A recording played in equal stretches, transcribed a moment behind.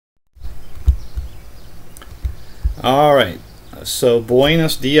Alright, so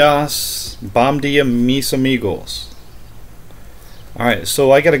buenos dias, bom dia mis amigos. Alright,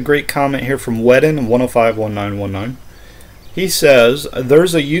 so I got a great comment here from Wedden 1051919. He says,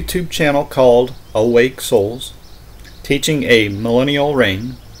 there's a YouTube channel called Awake Souls, teaching a millennial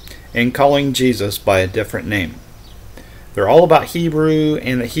reign and calling Jesus by a different name. They're all about Hebrew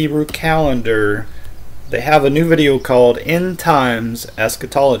and the Hebrew calendar. They have a new video called End Times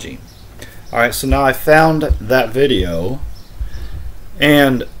Eschatology. Alright, so now I found that video,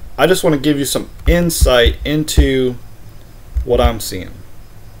 and I just want to give you some insight into what I'm seeing.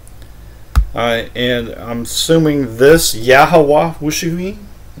 Alright, and I'm assuming this Yahawashai,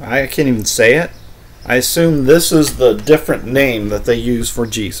 I can't even say it. I assume this is the different name that they use for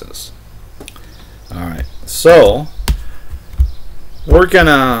Jesus. Alright, so we're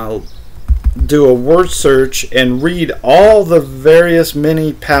gonna do a word search and read all the various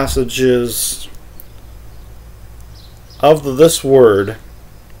many passages of this word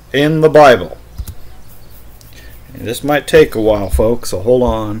in the Bible. And this might take a while, folks, so hold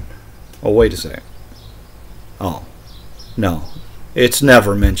on. Oh, wait a second. Oh, no. It's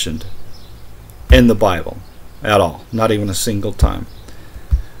never mentioned in the Bible at all. Not even a single time.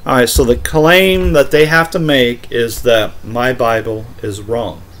 Alright, so the claim that they have to make is that my Bible is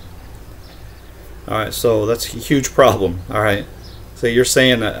wrong. Alright, so that's a huge problem. Alright, so you're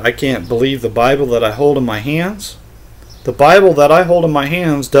saying that I can't believe the Bible that I hold in my hands? The Bible that I hold in my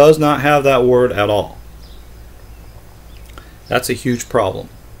hands does not have that word at all. That's a huge problem.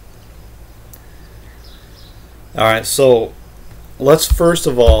 Alright, so let's first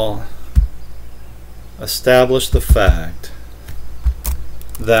of all establish the fact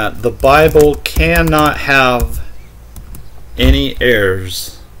that the Bible cannot have any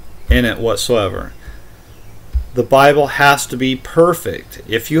errors in it whatsoever. The Bible has to be perfect.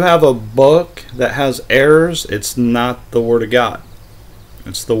 If you have a book that has errors, it's not the Word of God.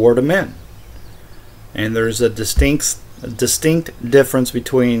 It's the Word of men. And there's a distinct difference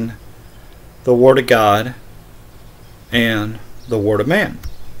between the Word of God and the Word of man.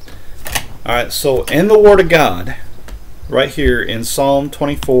 Alright, so in the Word of God, right here in Psalm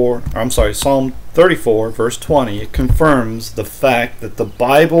 34, Psalm 34, verse 20, it confirms the fact that the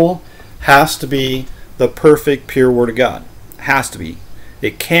Bible has to be the perfect, pure Word of God. It has to be.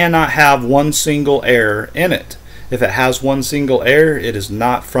 It cannot have one single error in it. If it has one single error, it is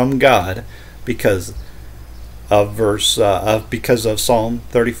not from God, because of Psalm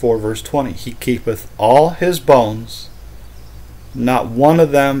 34, verse 20. He keepeth all his bones; not one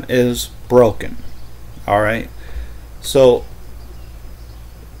of them is broken. Alright? So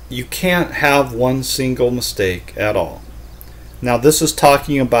you can't have one single mistake at all. Now this is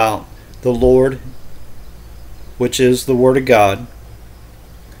talking about the Lord, which is the Word of God,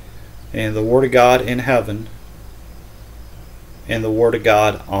 and the Word of God in heaven, and the Word of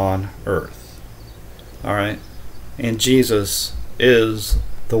God on earth. Alright? And Jesus is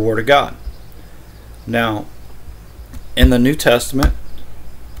the Word of God. Now, in the New Testament,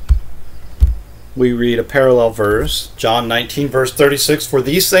 we read a parallel verse, John 19, verse 36, for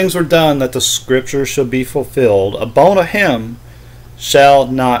these things were done that the Scripture should be fulfilled. A bone of him shall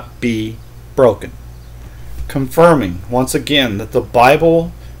not be broken. Confirming, once again, that the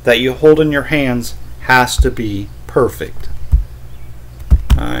Bible that you hold in your hands has to be perfect.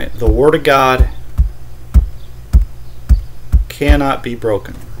 Alright, the Word of God cannot be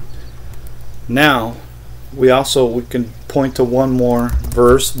broken. Now, we can point to one more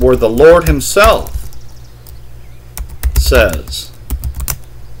verse where the Lord himself says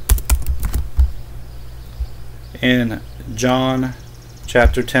in John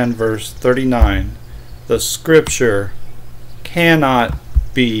chapter 10 verse 39, the Scripture cannot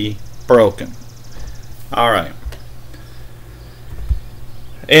be broken. Alright.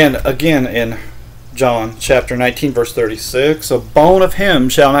 And again in John chapter 19 verse 36, a bone of him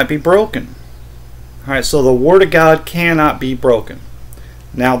shall not be broken. Alright, so the Word of God cannot be broken.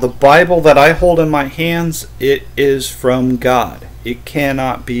 Now the Bible that I hold in my hands, it is from God. It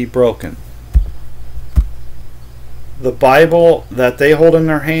cannot be broken. The Bible that they hold in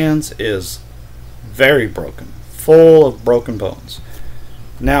their hands is very broken, full of broken bones.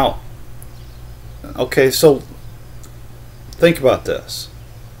 Now, okay, so think about this.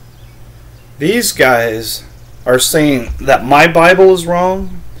 These guys are saying that my Bible is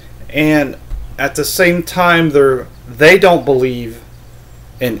wrong, and at the same time they don't believe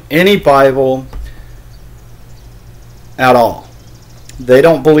in any Bible at all. They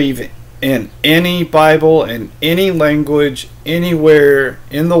don't believe in any Bible in any language anywhere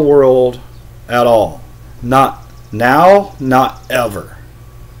in the world at all. Not now, not ever.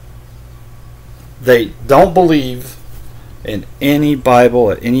 They don't believe in any Bible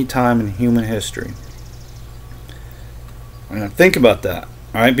at any time in human history. And think about that,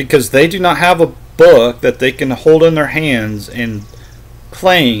 all right? Because they do not have a book that they can hold in their hands and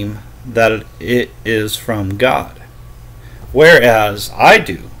claim that it is from God. Whereas I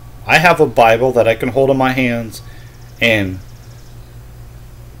do. I have a Bible that I can hold in my hands and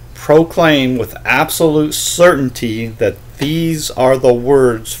proclaim with absolute certainty that these are the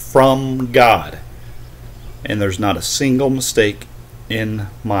words from God. And there's not a single mistake in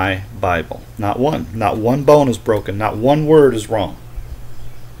my Bible. Not one. Not one bone is broken. Not one word is wrong.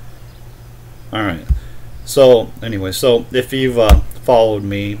 Alright. So, anyway, so if you've followed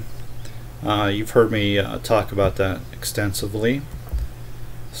me, you've heard me talk about that extensively.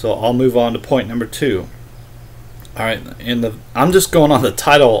 So I'll move on to point number 2. Alright, I'm just going on the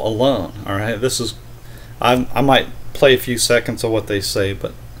title alone. Alright, I might play a few seconds of what they say,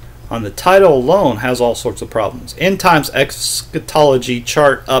 but on the title alone has all sorts of problems. End times eschatology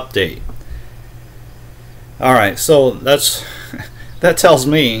chart update. Alright, so that tells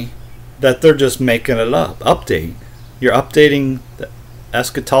me that they're just making it up. Update. You're updating the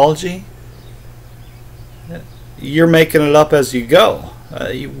eschatology? You're making it up as you go.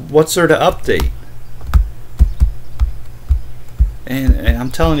 What's there to update? And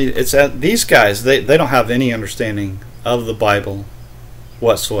I'm telling you, it's these guys, they don't have any understanding of the Bible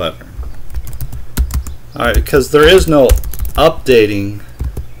whatsoever. Alright, because there is no updating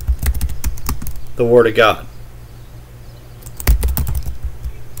the Word of God.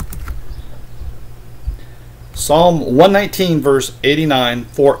 Psalm 119 verse 89,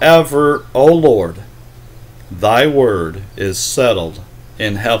 forever, O Lord, thy word is settled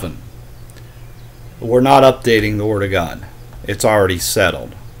in heaven. We're not updating the Word of God. It's already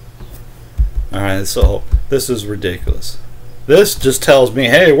settled. Alright, so this is ridiculous. This just tells me,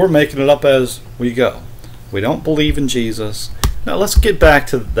 hey, we're making it up as we go. We don't believe in Jesus. Now let's get back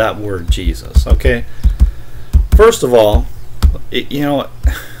to that word Jesus, okay? First of all, you know what?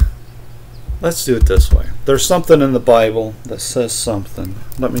 Let's do it this way. There's something in the Bible that says something.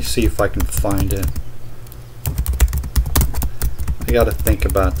 Let me see if I can find it. I got to think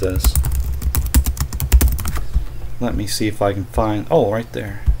about this. Let me see if I can find... Oh, right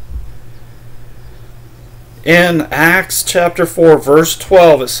there. In Acts chapter 4 verse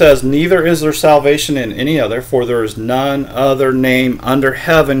 12 it says, neither is there salvation in any other, for there is none other name under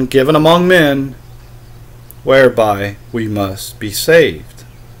heaven given among men whereby we must be saved.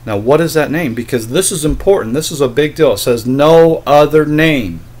 Now what is that name? Because this is important. This is a big deal. It says no other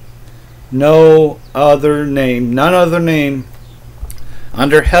name. No other name. None other name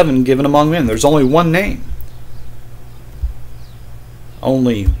under heaven given among men. There's only one name.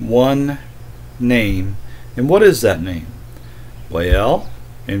 Only one name. And what is that name? Well,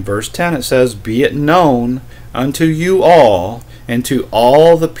 in verse 10 it says, be it known unto you all and to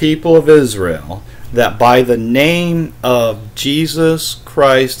all the people of Israel that by the name of Jesus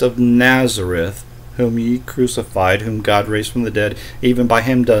Christ of Nazareth, whom ye crucified, whom God raised from the dead, even by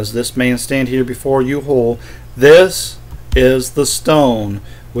him does this man stand here before you whole. This is the stone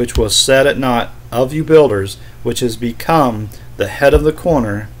which was set at naught of you builders, which has become the head of the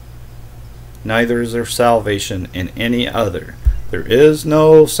corner. Neither is there salvation in any other. There is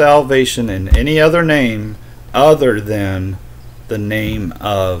no salvation in any other name other than the name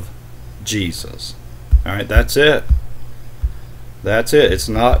of Jesus. Alright, that's it. That's it. It's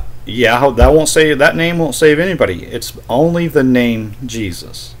not, yeah, that won't save, that name won't save anybody. It's only the name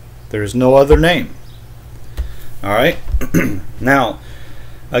Jesus. There's no other name. Alright? Now,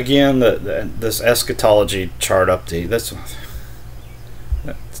 again, this eschatology chart update, that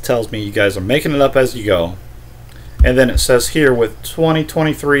tells me you guys are making it up as you go. And then it says here with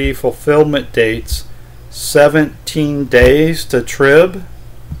 2023 fulfillment dates, 17 days to trib?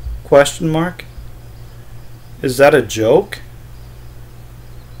 Question mark? Is that a joke?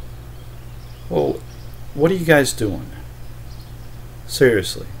 Well, what are you guys doing?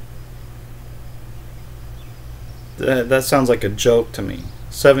 Seriously. That sounds like a joke to me.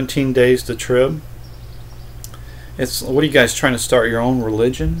 17 days to trib? What are you guys trying to start your own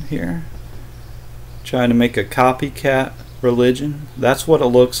religion here? Trying to make a copycat religion? That's what it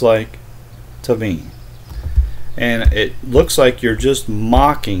looks like to me. And it looks like you're just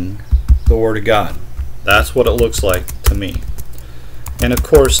mocking the Word of God. That's what it looks like to me. And of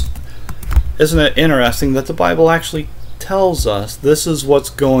course, isn't it interesting that the Bible actually tells us this is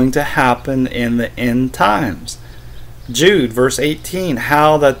what's going to happen in the end times? Jude verse 18,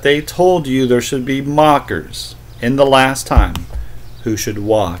 how that they told you there should be mockers in the last time who should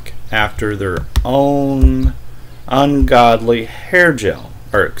walk after their own ungodly hair gel,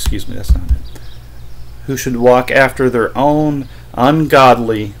 or excuse me, that's not it, who should walk after their own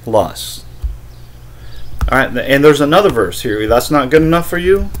ungodly lusts. Alright, and there's another verse here. That's not good enough for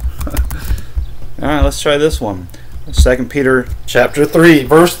you? Alright, let's try this one. 2 Peter chapter 3,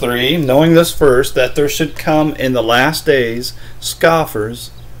 verse 3, knowing this first, that there should come in the last days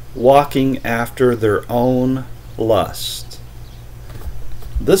scoffers, walking after their own lust.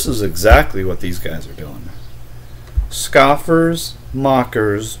 This is exactly what these guys are doing. Scoffers,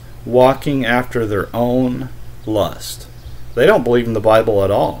 mockers, walking after their own lust. They don't believe in the Bible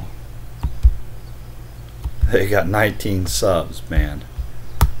at all. They got 19 subs, man.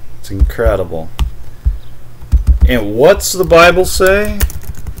 It's incredible. And what's the Bible say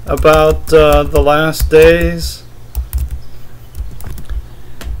about the last days?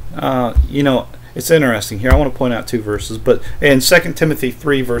 You know, it's interesting here. I want to point out 2 verses. But in 2 Timothy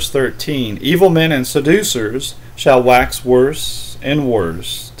 3, verse 13, evil men and seducers shall wax worse and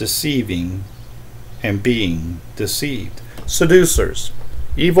worse, deceiving and being deceived. Seducers,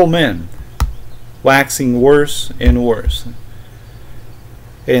 evil men, waxing worse and worse.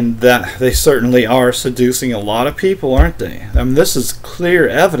 And that they certainly are seducing a lot of people, aren't they? I mean, this is clear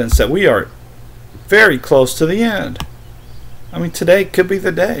evidence that we are very close to the end. I mean, today could be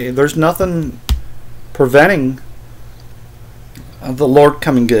the day. There's nothing preventing the Lord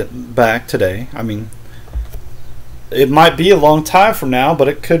coming back today. I mean, it might be a long time from now, but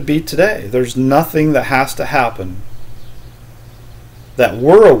it could be today. There's nothing that has to happen that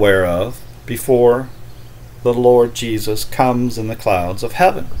we're aware of before the Lord Jesus comes in the clouds of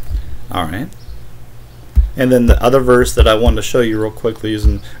heaven. Alright. And then the other verse that I wanted to show you real quickly is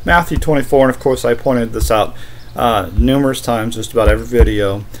in Matthew 24, and of course I pointed this out numerous times, just about every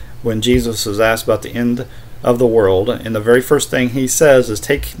video, when Jesus is asked about the end of the world, and the very first thing he says is,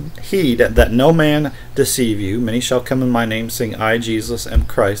 take heed that no man deceive you. Many shall come in my name, saying, I, Jesus, am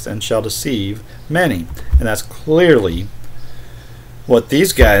Christ, and shall deceive many. And that's clearly what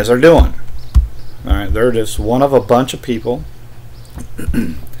these guys are doing. Alright, they're just one of a bunch of people.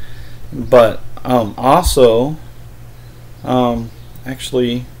 But also,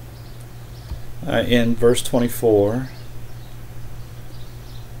 actually, in verse 24,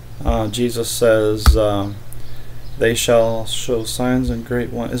 Jesus says, they shall show signs and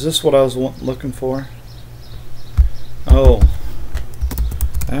great wonders. Is this what I was looking for? Oh,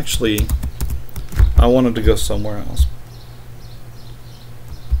 actually, I wanted to go somewhere else.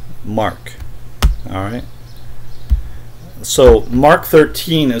 Mark. Alright. So Mark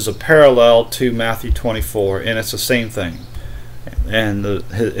 13 is a parallel to Matthew 24, and it's the same thing. And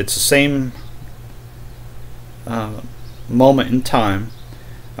it's the same moment in time.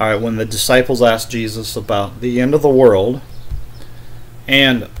 Alright, when the disciples asked Jesus about the end of the world.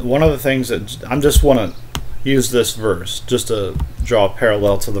 And one of the things that I just want to use this verse just to draw a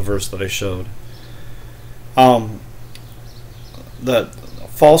parallel to the verse that I showed. The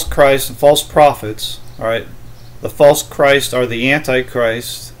false Christ and false prophets, alright, the false Christ are the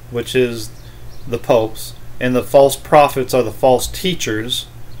Antichrist, which is the popes, and the false prophets are the false teachers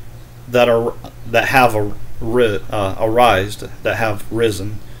that have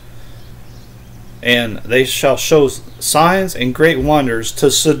risen, and they shall show signs and great wonders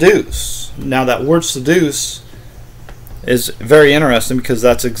to seduce. Now that word seduce is very interesting, because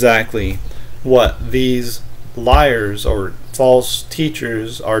that's exactly what these liars or false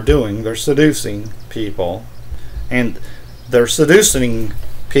teachers are doing. They're seducing people, and they're seducing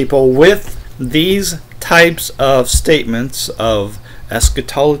people with these types of statements of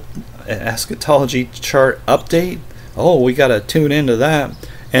eschatology chart update. Oh, we got to tune into that.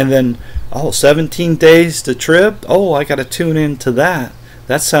 And then, oh, 17 days to trib. Oh, I got to tune into that.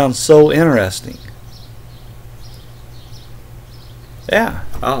 That sounds so interesting. Yeah,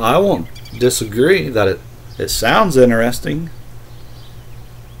 I won't disagree that it sounds interesting,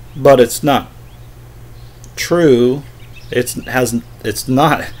 but it's not true. It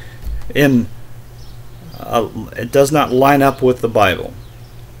does not line up with the Bible.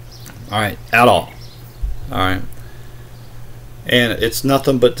 Alright, at all. Alright. And it's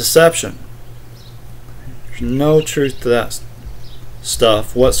nothing but deception. There's no truth to that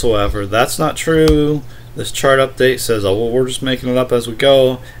stuff whatsoever. That's not true. This chart update says, oh, well, we're just making it up as we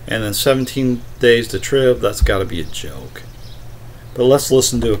go. And then 17 days to trib, that's got to be a joke. But let's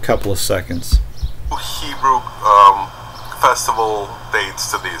listen to a couple of seconds. Hebrew festival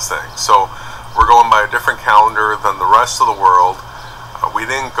dates to these things. So we're going by a different calendar than the rest of the world. We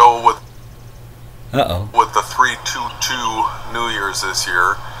didn't go with the 3-2-2 New Year's this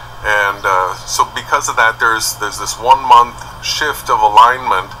year, and so because of that, there's this 1 month shift of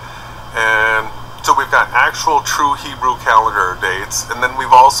alignment, and so we've got actual true Hebrew calendar dates, and then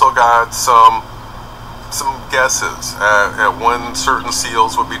we've also got some some guesses at when certain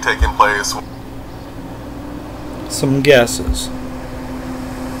seals would be taking place. Some guesses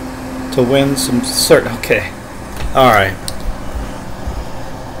to win some certain. Okay, all right.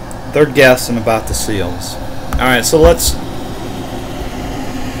 They're guessing about the seals. All right, so let's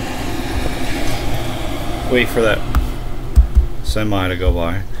wait for that semi to go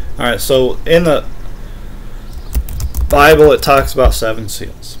by. All right, so in the Bible, it talks about 7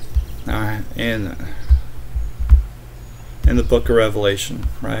 seals. All right, in the book of Revelation,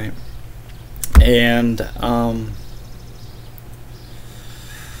 right? And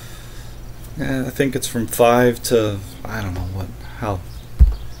I think it's from 5 to I don't know how.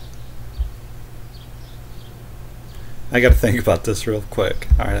 I got to think about this real quick.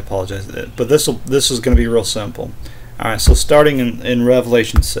 All right, I apologize, but this is going to be real simple. All right, so starting in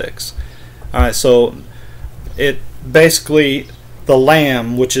Revelation 6. All right, so it basically, the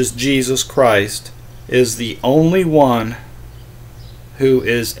Lamb, which is Jesus Christ, is the only one who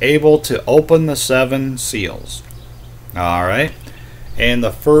is able to open the 7 seals. All right, and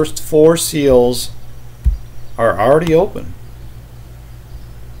the first 4 seals are already open.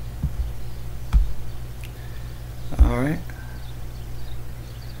 All right.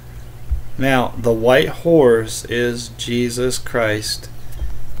 Now, the white horse is Jesus Christ,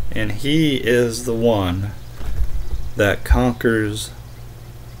 and he is the one that conquers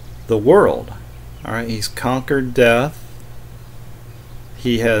the world. All right, he's conquered death.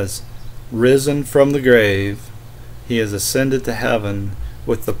 He has risen from the grave. He has ascended to heaven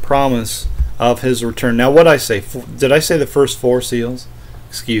with the promise of his return. Now, what did I say? Did I say the first 4 seals?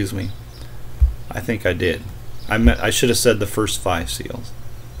 Excuse me. I think I did. I should have said the first 5 seals.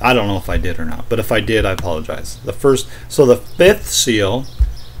 I don't know if I did or not, but if I did, I apologize. So the 5th seal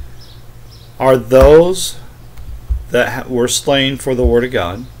are those that were slain for the word of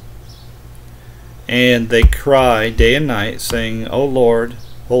God, and they cry day and night, saying, O Lord,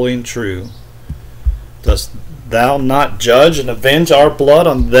 holy and true, dost thou not judge and avenge our blood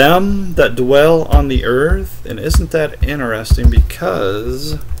on them that dwell on the earth? And isn't that interesting,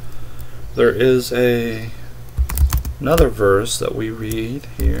 because there is another verse that we read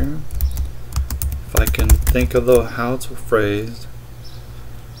here, if I can think of how it's phrased.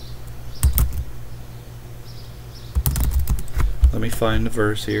 Let me find the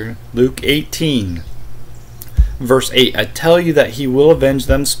verse here. Luke 18, verse 8. I tell you that he will avenge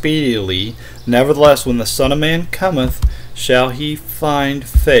them speedily. Nevertheless, when the Son of Man cometh, shall he find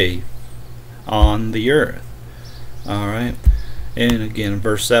faith on the earth? Alright. And again,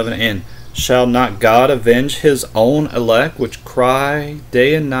 verse 7. And shall not God avenge his own elect, which cry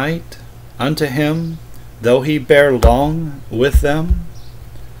day and night unto him, though he bear long with them?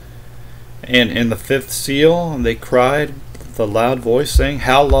 And in the 5th seal, they cried with a loud voice, saying,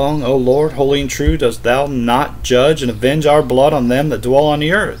 How long, O Lord, holy and true, dost thou not judge and avenge our blood on them that dwell on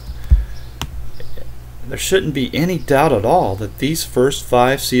the earth? There shouldn't be any doubt at all that these first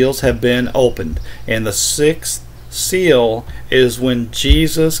 5 seals have been opened, and the 6th seal is when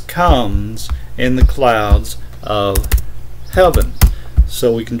Jesus comes in the clouds of heaven.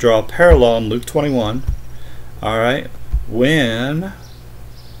 So we can draw a parallel in Luke 21. Alright, when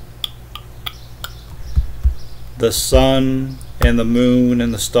the sun and the moon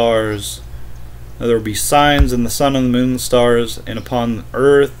and the stars, there will be signs in the sun and the moon and the stars, and upon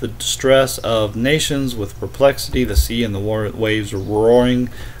earth the distress of nations with perplexity, the sea and the waves roaring,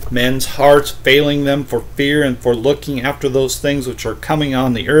 men's hearts failing them for fear and for looking after those things which are coming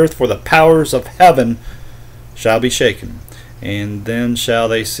on the earth, for the powers of heaven shall be shaken. And then shall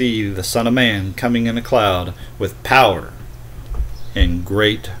they see the Son of Man coming in a cloud with power and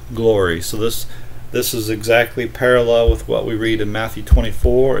great glory. So this is exactly parallel with what we read in Matthew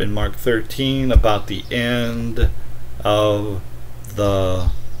 24 and Mark 13 about the end of the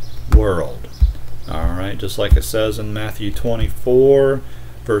world. Alright, just like it says in Matthew 24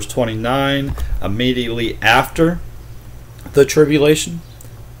 verse 29, immediately after the tribulation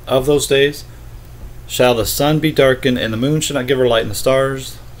of those days shall the sun be darkened, and the moon shall not give her light, and the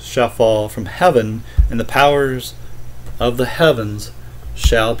stars shall fall from heaven, and the powers of the heavens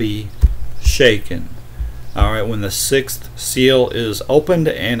shall be shaken. Alright, when the 6th seal is opened,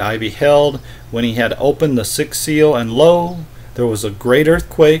 and I beheld when he had opened the 6th seal, and lo, there was a great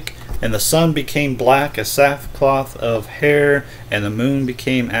earthquake, and the sun became black as sackcloth of hair, and the moon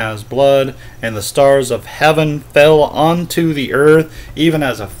became as blood, and the stars of heaven fell onto the earth, even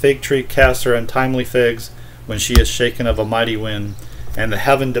as a fig tree casts her untimely figs when she is shaken of a mighty wind. And the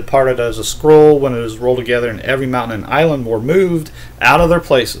heaven departed as a scroll when it is rolled together, and every mountain and island were moved out of their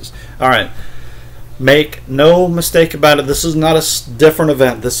places. Alright, Make no mistake about it. This is not a different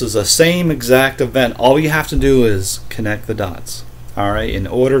event. This is the same exact event. All you have to do is connect the dots. All right. In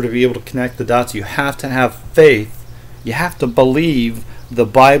order to be able to connect the dots, you have to have faith. You have to believe the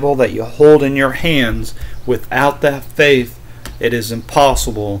Bible that you hold in your hands. Without that faith, it is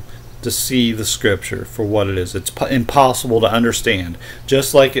impossible to see the Scripture for what it is. It's impossible to understand.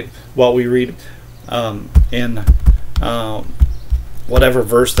 Just like what we read in whatever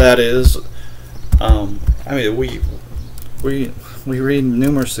verse that is. I mean, we read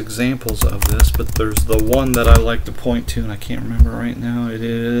numerous examples of this, but there's the one that I like to point to, and I can't remember right now. It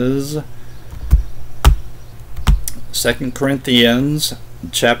is 2 Corinthians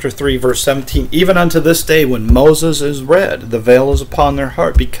chapter 3 verse 17. Even unto this day when Moses is read, the veil is upon their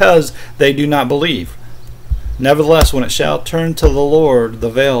heart, because they do not believe. Nevertheless, when it shall turn to the Lord, the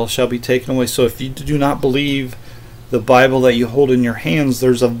veil shall be taken away. So if you do not believe the Bible that you hold in your hands,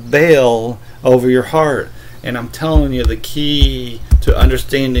 there's a veil over your heart. And I'm telling you, the key to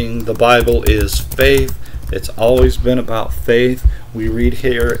understanding the Bible is faith. It's always been about faith. We read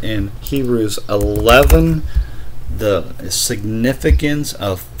here in Hebrews 11 the significance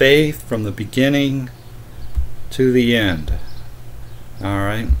of faith from the beginning to the end.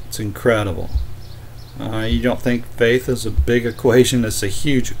 Alright, it's incredible. You don't think faith is a big equation? It's a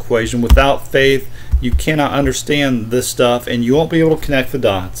huge equation. Without faith, you cannot understand this stuff, and you won't be able to connect the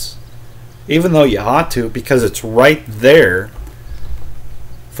dots. Even though you ought to, because it's right there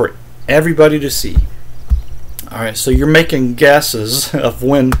for everybody to see. Alright, so you're making guesses of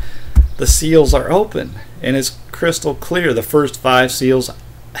when the seals are open, and it's crystal clear. The first 5 seals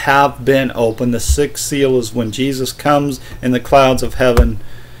have been opened. The 6th seal is when Jesus comes in the clouds of heaven,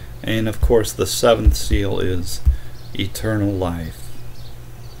 and of course the 7th seal is eternal life.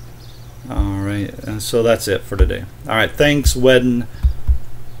 Alright, and so that's it for today. Alright, thanks Wedden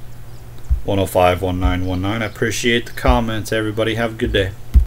 1051919. I appreciate the comments, everybody. Have a good day.